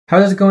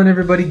How's it going,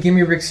 everybody?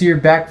 GimmeBricks here,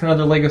 back for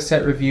another LEGO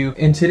set review.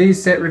 In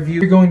today's set review,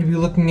 we're going to be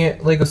looking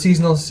at LEGO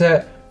Seasonal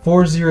Set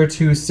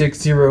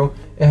 40260.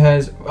 It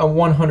has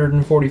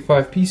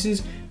 145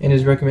 pieces and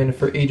is recommended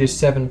for ages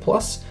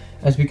 7+.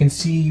 As we can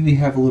see, we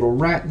have a little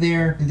rat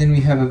there, and then we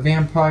have a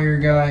vampire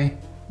guy.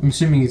 I'm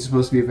assuming he's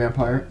supposed to be a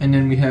vampire, and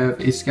then we have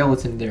a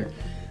skeleton there.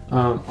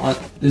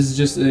 This is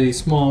just a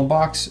small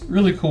box,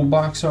 really cool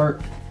box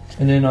art.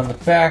 And then on the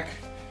back,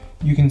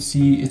 you can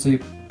see it's a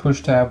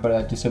push tab, but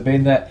I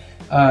disobeyed that.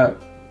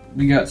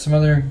 We got some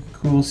other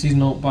cool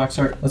seasonal box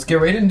art. Let's get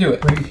right into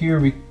it. Right here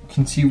we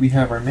can see we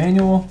have our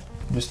manual,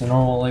 just a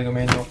normal LEGO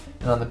manual,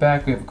 and on the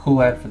back we have a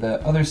cool ad for the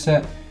other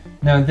set.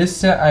 Now this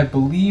set, I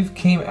believe,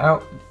 came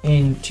out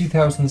in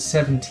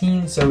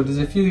 2017, so it is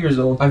a few years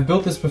old. I've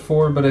built this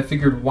before, but I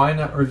figured why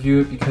not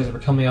review it because we're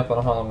coming up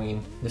on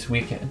Halloween this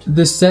weekend.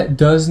 This set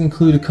does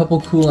include a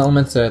couple cool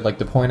elements that I'd like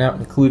to point out,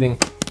 including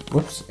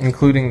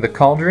the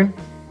cauldron,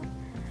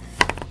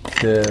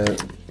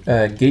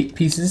 the gate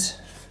pieces.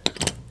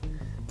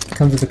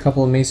 Comes with a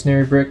couple of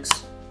masonry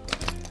bricks,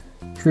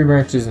 tree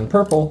branches in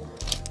purple,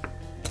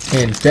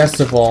 and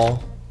best of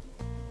all,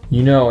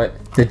 you know it,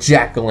 the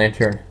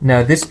jack-o'-lantern.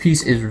 Now this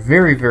piece is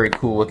very, very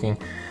cool looking.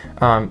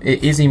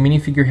 It is a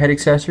minifigure head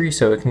accessory,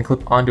 so it can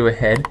clip onto a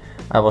head.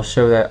 I will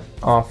show that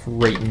off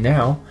right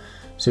now.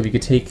 So we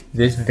could take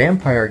this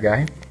vampire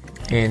guy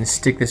and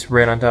stick this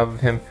right on top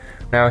of him.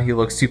 Now he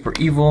looks super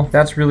evil.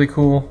 That's really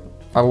cool.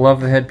 I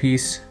love the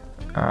headpiece.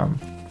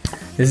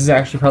 This is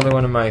actually probably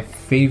one of my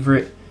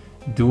favorite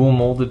dual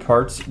molded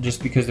parts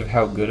just because of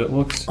how good it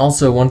looks.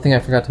 Also, one thing I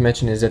forgot to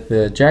mention is that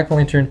the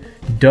jack-o'-lantern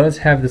does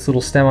have this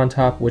little stem on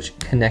top which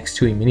connects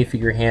to a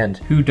minifigure hand.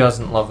 Who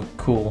doesn't love a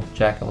cool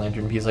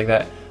jack-o'-lantern piece like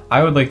that?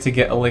 I would like to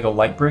get a LEGO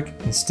light brick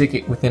and stick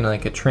it within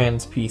like a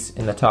trans piece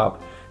in the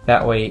top.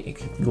 That way it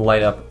could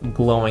light up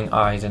glowing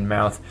eyes and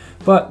mouth.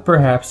 But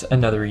perhaps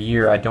another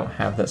year. I don't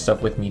have that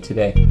stuff with me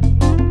today.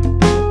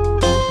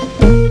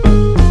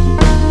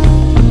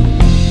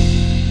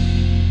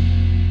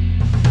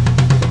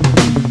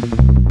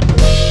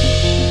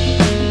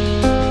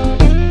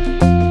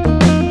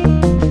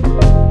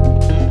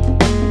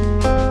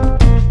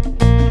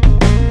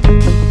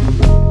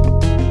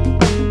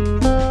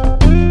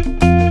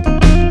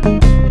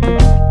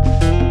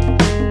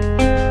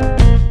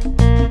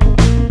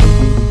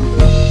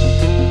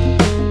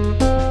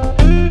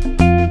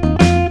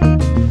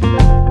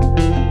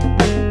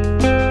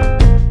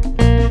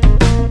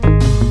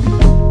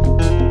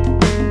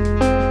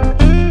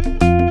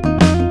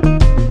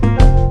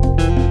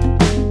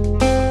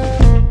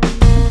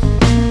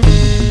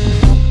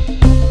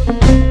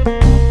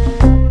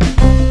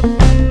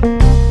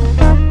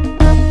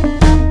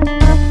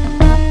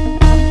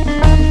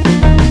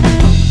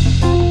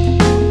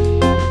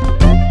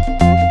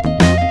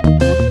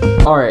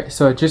 Alright,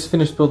 so I just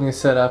finished building the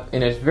setup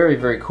and it's very,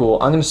 very cool.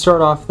 I'm going to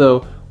start off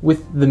though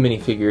with the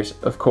minifigures,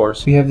 of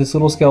course. We have this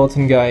little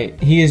skeleton guy.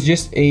 He is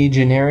just a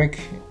generic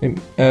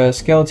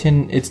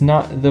skeleton. It's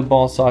not the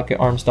ball socket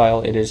arm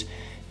style, it is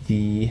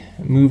the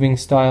moving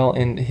style,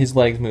 and his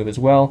legs move as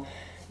well.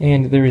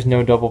 And there is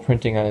no double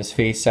printing on his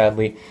face,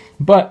 sadly.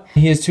 But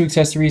he has two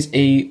accessories,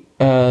 a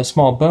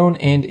small bone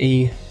and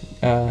a,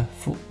 I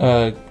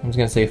was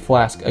going to say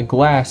flask, a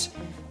glass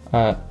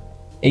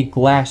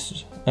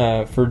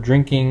for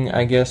drinking,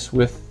 I guess,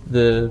 with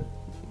the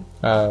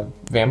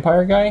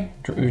vampire guy,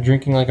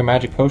 drinking like a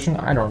magic potion.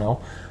 I don't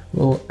know.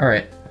 Well,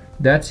 alright,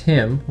 that's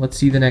him. Let's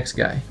see the next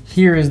guy.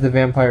 Here is the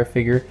vampire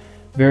figure.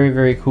 Very,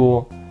 very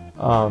cool.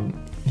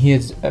 He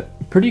has a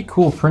pretty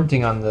cool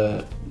printing on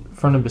the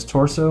front of his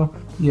torso.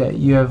 Yeah,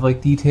 you have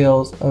like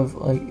details of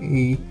like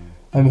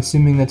I'm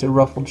assuming that's a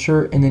ruffled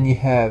shirt, and then you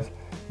have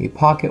a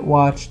pocket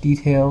watch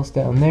details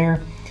down there,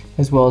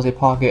 as well as a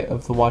pocket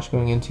of the watch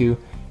going into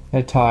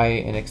a tie,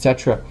 and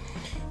etc.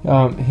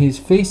 His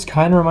face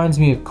kind of reminds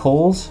me of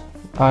Cole's.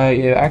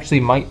 It actually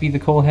might be the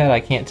Cole head, I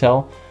can't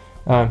tell.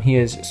 He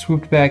has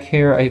swooped back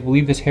hair. I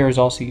believe this hair is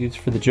also used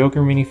for the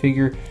Joker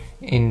minifigure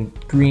in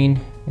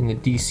green in the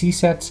DC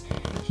sets.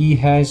 He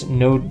has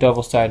no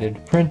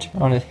double-sided print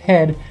on his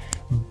head,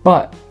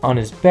 but on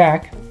his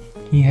back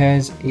he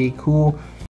has a cool